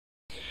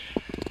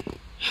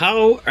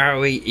How are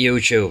we,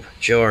 YouTube?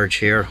 George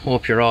here.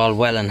 Hope you're all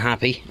well and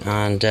happy.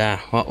 And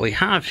what we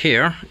have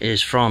here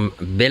is from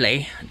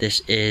Billy. This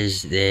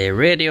is the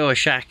Radio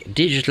Shack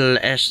digital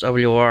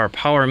SWR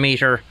power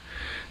meter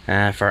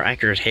for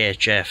accurate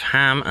HF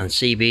ham and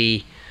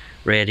CB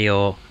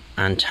radio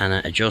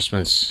antenna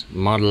adjustments,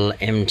 model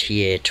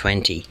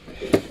MTA-20.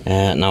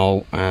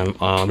 Now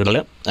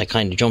I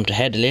kind of jumped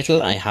ahead a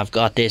little. I have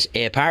got this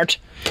apart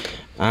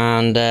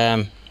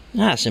and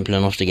simple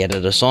enough to get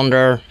it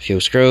asunder, a few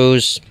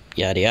screws,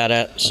 yada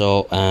yada.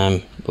 So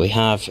we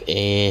have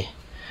a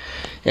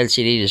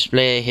LCD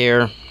display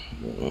here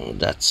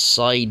that's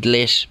side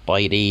lit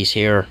by these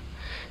here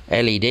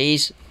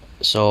LEDs.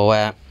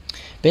 So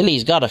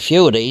Billy's got a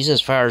few of these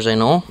as far as I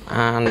know,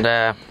 and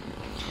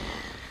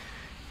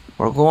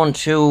we're going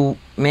to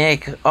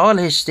make all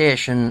his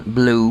station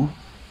blue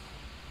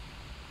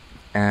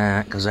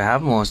because I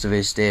have most of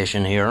his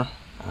station here.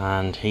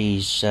 And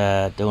he's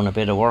doing a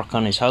bit of work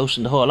on his house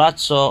and the whole lot,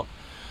 so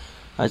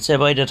I'd say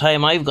by the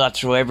time I've got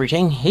through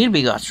everything, he'll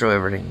be got through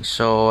everything.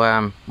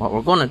 So what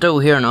we're going to do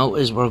here now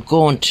is we're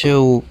going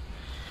to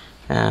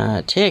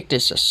take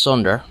this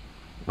asunder.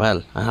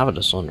 Well, I have it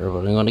asunder,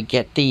 but I'm going to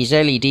get these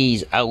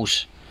LEDs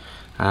out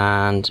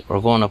and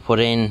we're going to put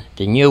in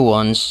the new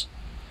ones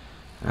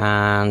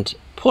and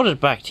put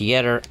it back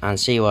together and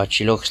see what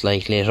she looks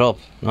like lit up.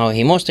 Now,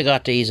 he must have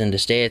got these in the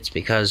States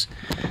because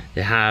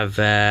they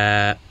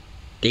have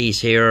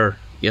these here.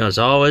 You know, it's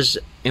always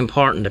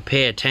important to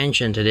pay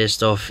attention to this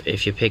stuff.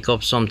 If you pick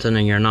up something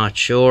and you're not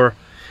sure,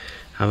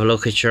 have a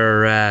look at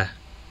your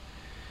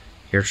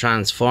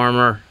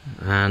transformer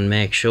and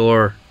make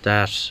sure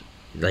that,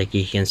 like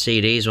you can see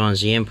these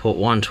ones, the input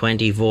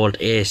 120 volt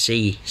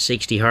AC,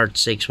 60 hertz,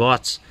 6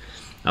 watts,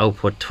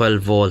 output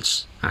 12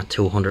 volts at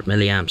 200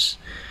 milliamps.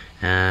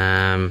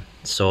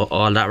 So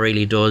all that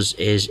really does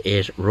is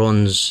it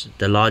runs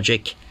the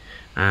logic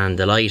and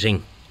the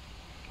lighting.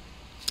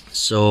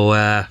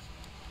 So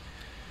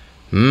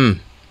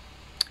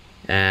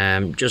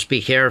just be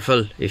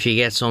careful if you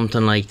get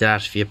something like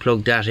that. If you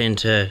plug that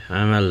into,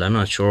 well, I'm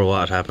not sure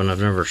what happened, I've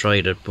never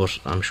tried it, but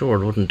I'm sure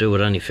it wouldn't do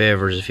it any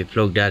favours if you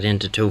plug that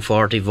into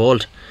 240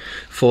 volt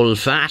full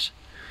fat.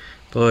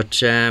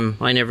 But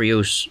I never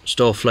use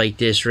stuff like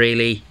this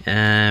really.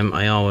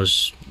 I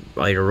always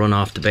either run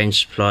off the bench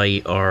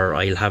supply or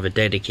I'll have a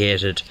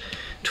dedicated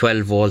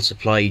 12 volt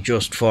supply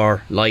just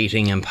for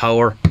lighting and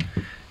power.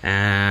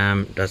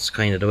 That's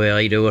kind of the way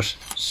I do it.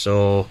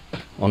 So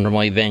under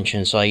my bench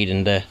inside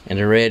in the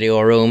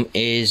radio room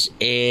is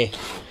a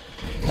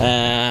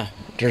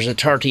there's a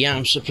 30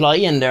 amp supply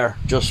in there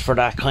just for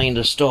that kind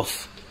of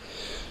stuff.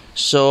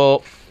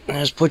 So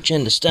let's put you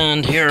in the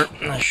stand here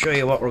and I'll show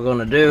you what we're going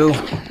to do.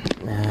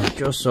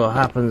 Just so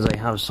happens I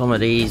have some of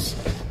these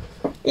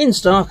in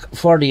stock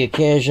for the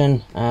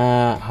occasion.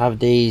 Have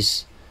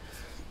these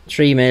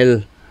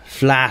 3mm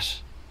flat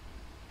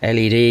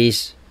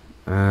LEDs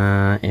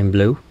in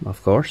blue,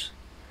 of course.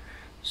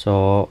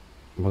 So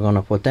we're going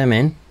to put them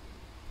in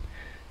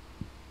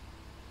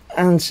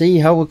and see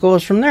how it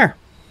goes from there.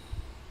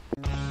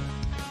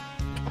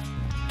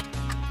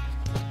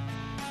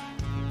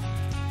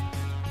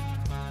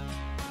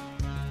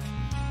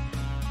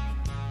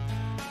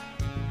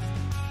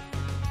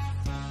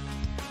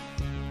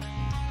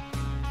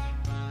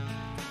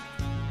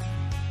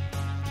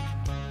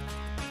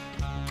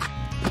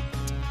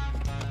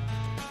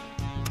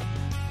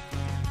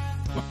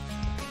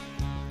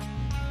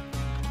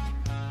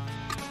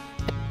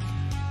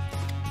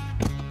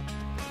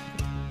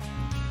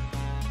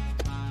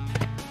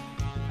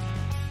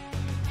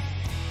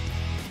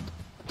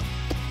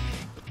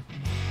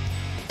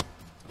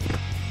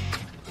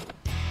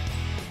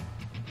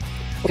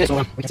 Okay, so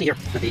we can see here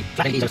that the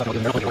flat LEDs I was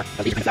talking about doing, they're not going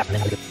anywhere. These are flat and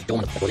then I'll get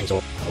dome that goes in. So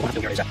what I want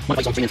to do here is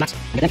modify some 3mm flats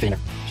and get them fit in there.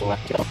 So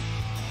give it up.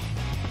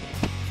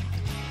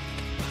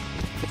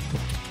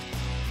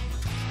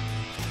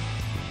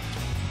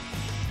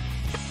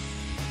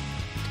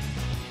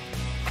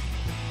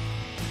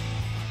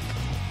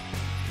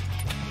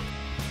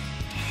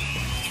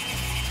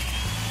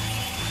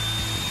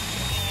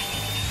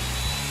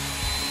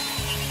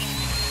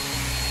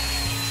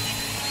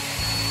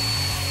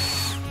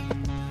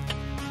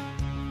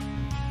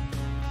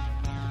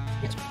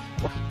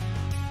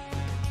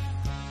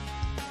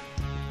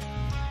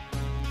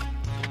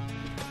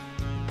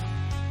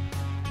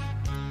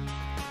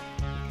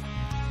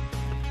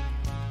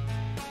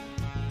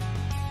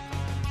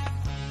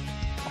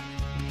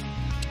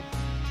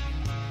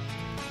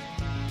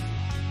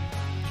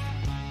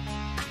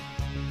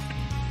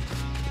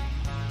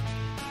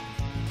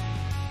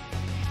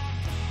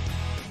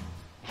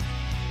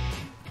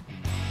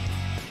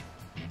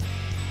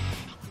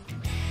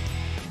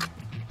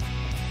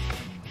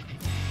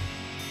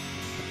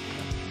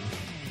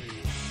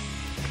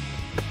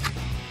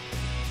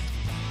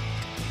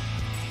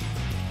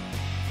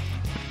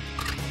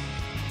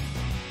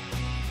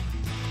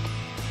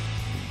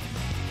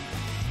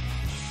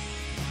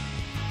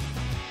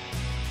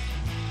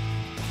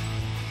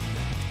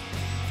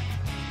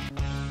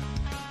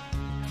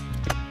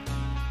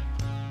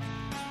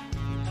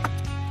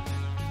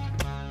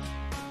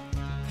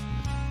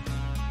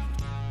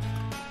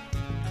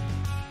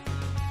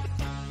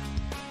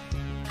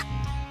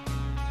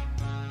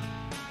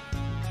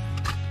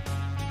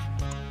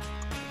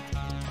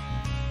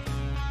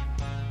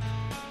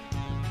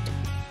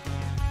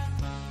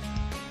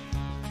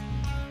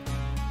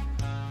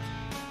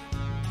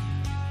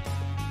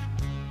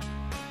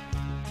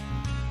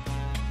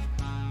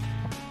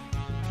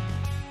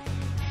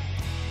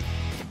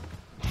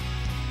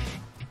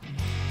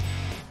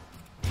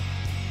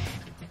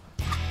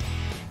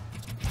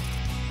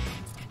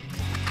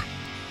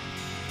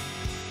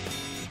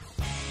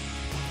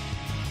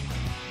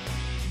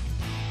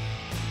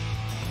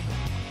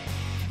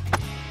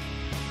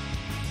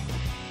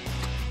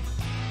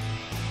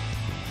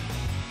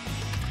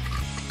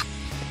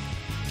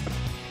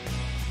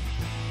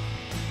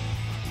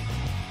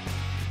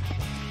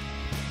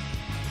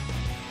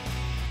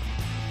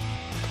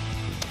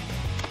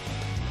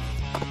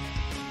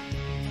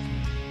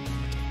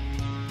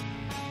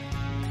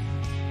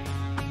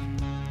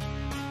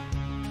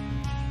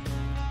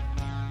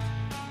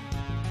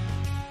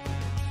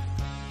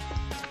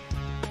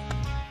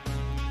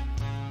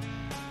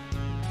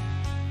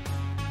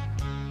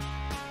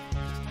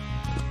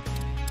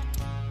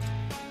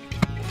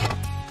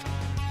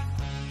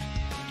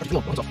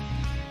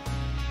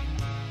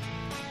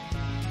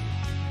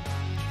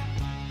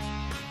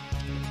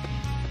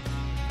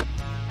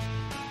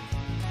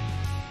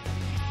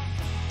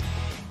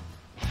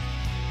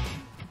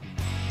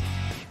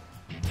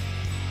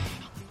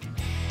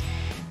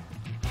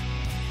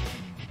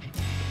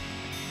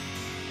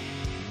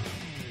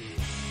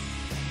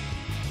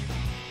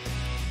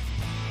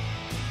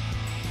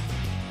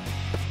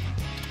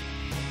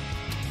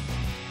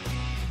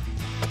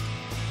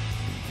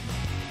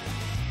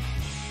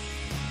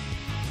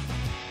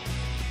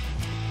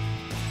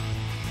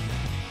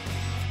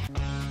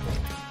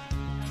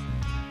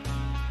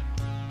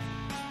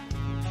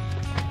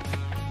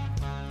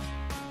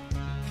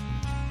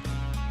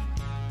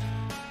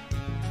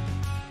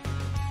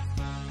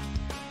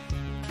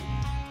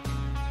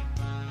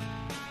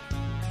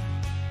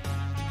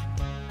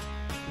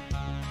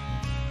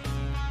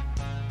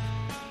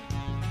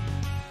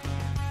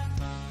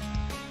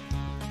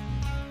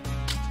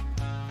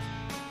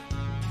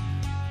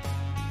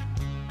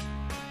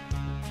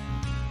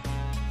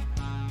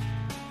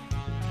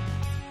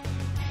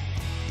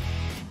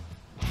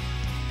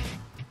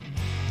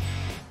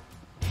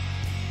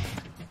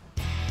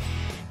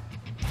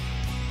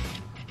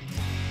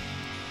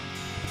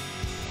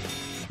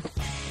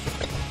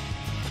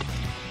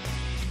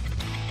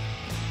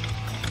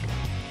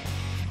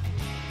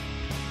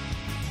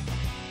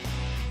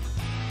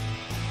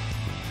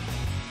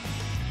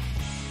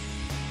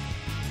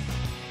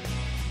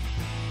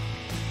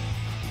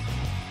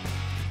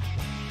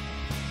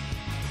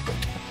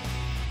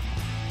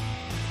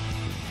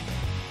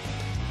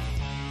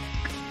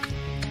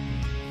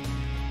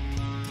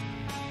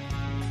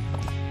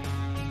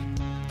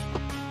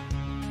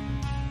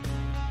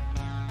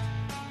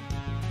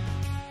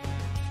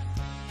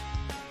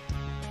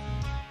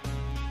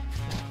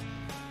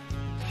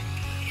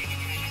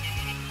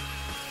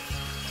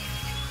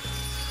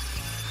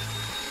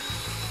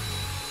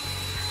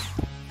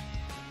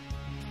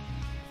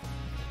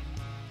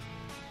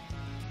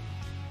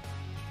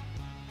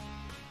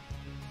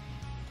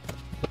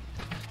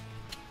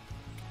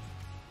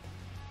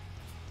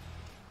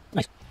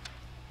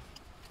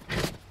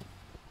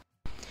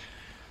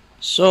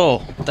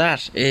 So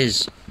that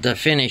is the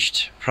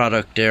finished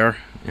product there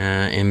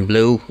in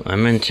blue. I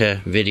meant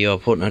to video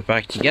putting it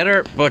back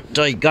together, but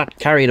I got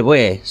carried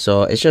away.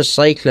 So it's just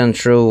cycling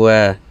through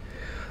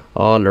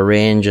all the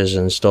ranges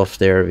and stuff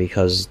there,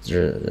 because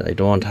I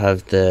don't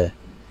have the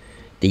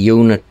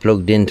unit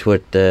plugged into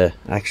it, the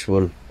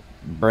actual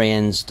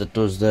brains that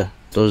does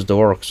the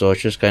work. So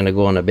it's just kind of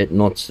going a bit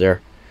nuts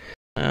there.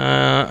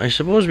 I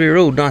suppose it'd be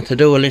rude not to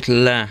do a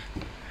little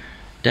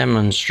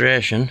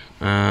demonstration.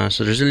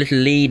 So there's a little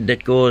lead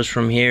that goes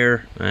from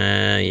here.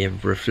 You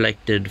have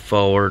reflected,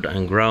 forward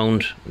and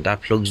ground.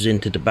 That plugs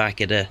into the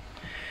back of the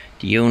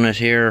unit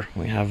here.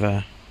 We have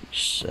a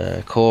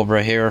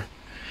Cobra here,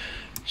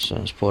 so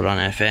let's put on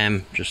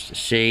FM just to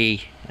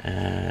see.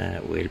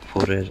 We'll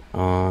put it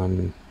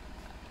on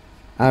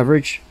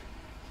average.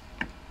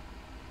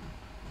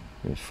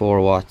 There's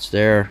 4 watts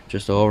there,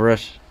 just over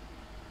it.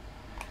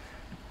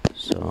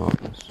 So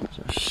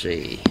let's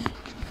see.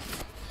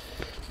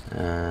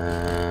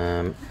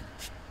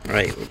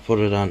 Right, we'll put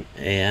it on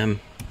AM.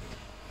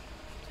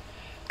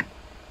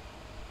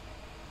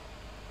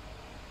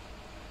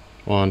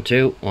 One,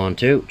 two,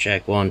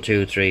 check 1,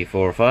 2, 3,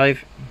 4,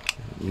 5.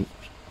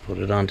 Put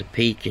it on to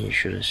peak and you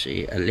should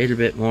see a little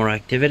bit more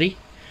activity.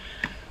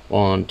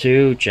 1,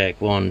 2, check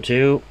 1,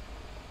 2.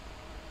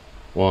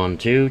 1,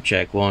 2,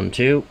 check 1,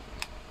 2.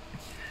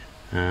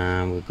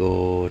 And we'll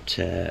go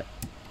to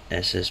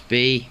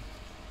SSB.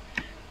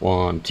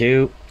 1,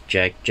 2,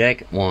 check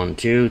 1,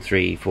 2,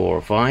 3,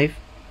 4, 5.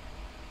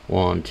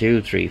 1,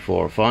 2, 3,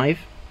 4, 5.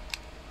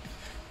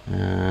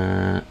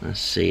 Let's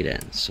see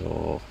then.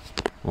 So,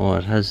 oh,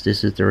 it has,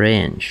 this is the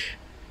range.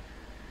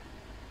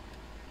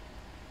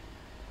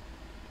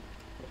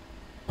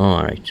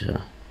 Alright,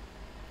 so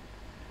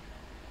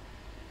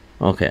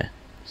okay,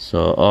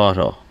 so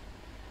auto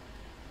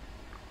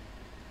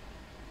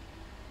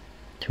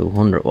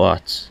 200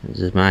 watts is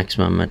the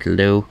maximum it'll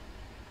do.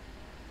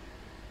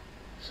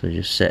 So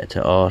just set it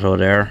to auto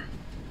there.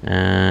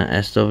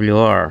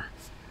 SWR.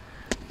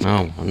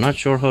 Now, I'm not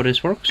sure how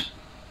this works.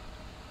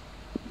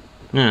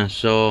 Yeah,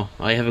 so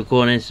I have it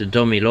going into the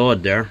dummy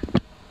load there.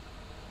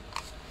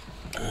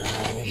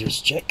 Let me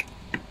just check.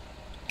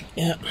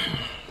 Yeah.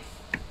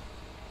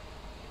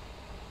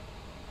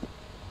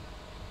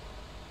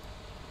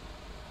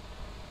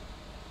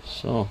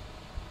 So,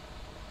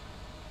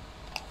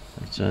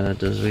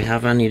 does we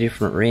have any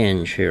different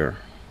range here?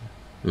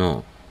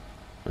 No.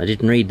 I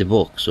didn't read the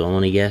book, so I'm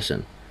only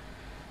guessing.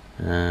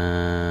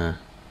 So,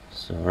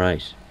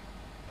 right.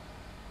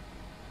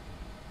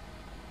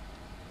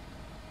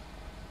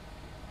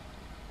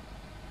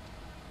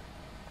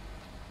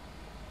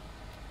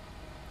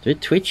 It's a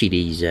bit twitchy,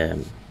 these. I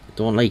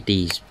don't like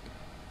these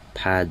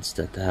pads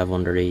that they have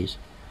under these.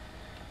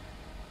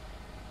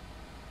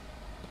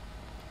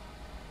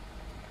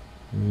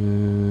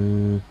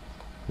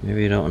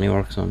 Maybe it only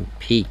works on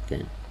peak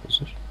then,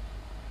 does it?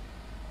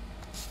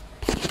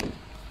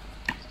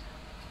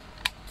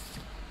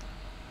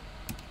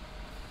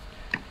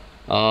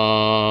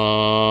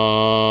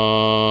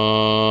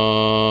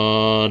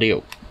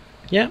 audio.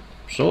 Yeah,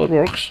 so it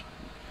works.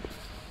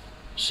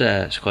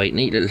 It's quite a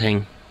neat little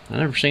thing. I've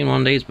never seen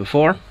one of these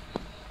before.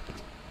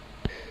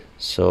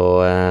 So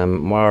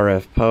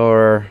RF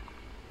power,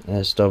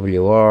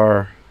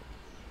 SWR,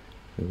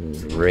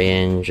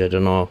 range, I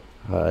don't know,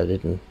 I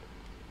didn't,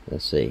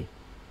 let's see,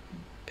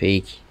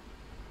 peak,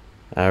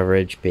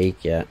 average, peak,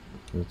 yeah,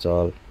 it's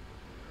all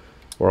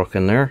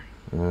working there.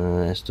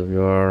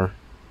 SWR,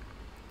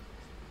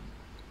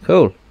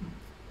 cool.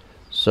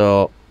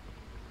 So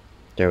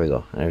there we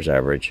go, there's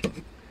average.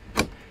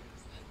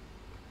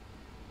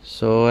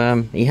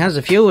 So he has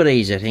a few of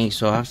these, I think,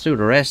 so I have to do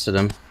the rest of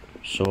them.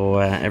 So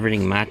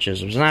everything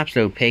matches. It was an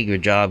absolute pig of a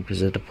job because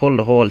to pull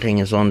the whole thing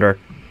is under,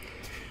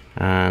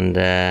 and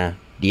the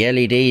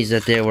LEDs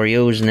that they were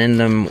using in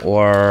them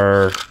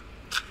were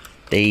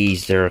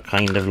these. They're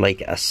kind of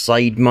like a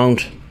side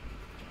mount.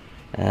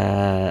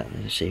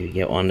 Let's see if we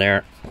get one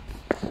there.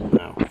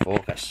 Now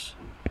focus.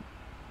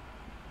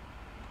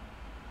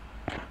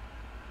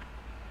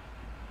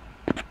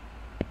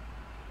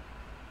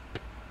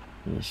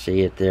 You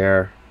see it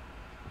there.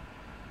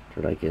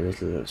 They're like a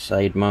little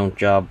side mount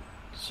job.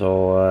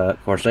 So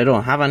of course I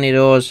don't have any of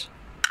those,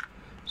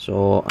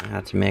 so I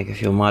had to make a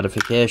few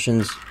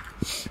modifications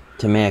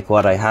to make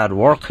what I had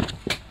work,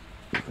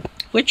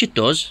 which it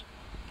does,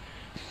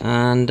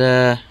 and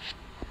I'm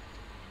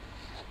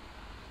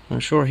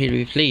sure he'll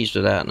be pleased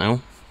with that now.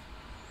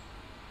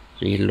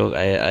 So he'll look,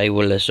 I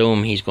will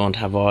assume he's going to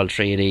have all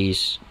three of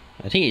these.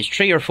 I think it's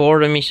 3 or 4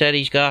 of them he said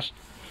he's got,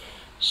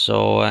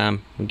 so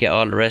we'll get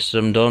all the rest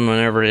of them done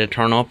whenever they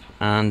turn up,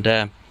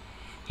 and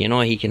you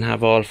know, he can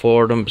have all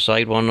 4 of them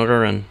beside one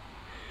another and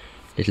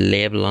little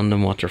label on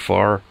them what they're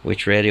for,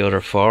 which radio they're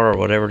for, or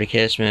whatever the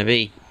case may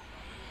be.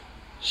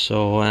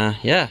 So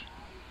yeah,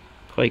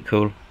 quite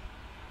cool.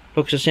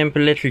 Looks a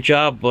simple little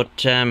job, but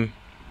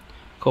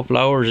couple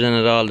hours in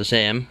it all the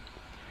same,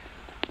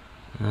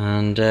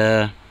 and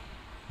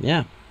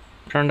yeah,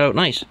 turned out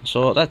nice.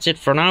 So that's it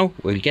for now.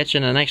 We'll get you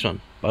in the next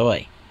one. Bye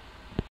bye.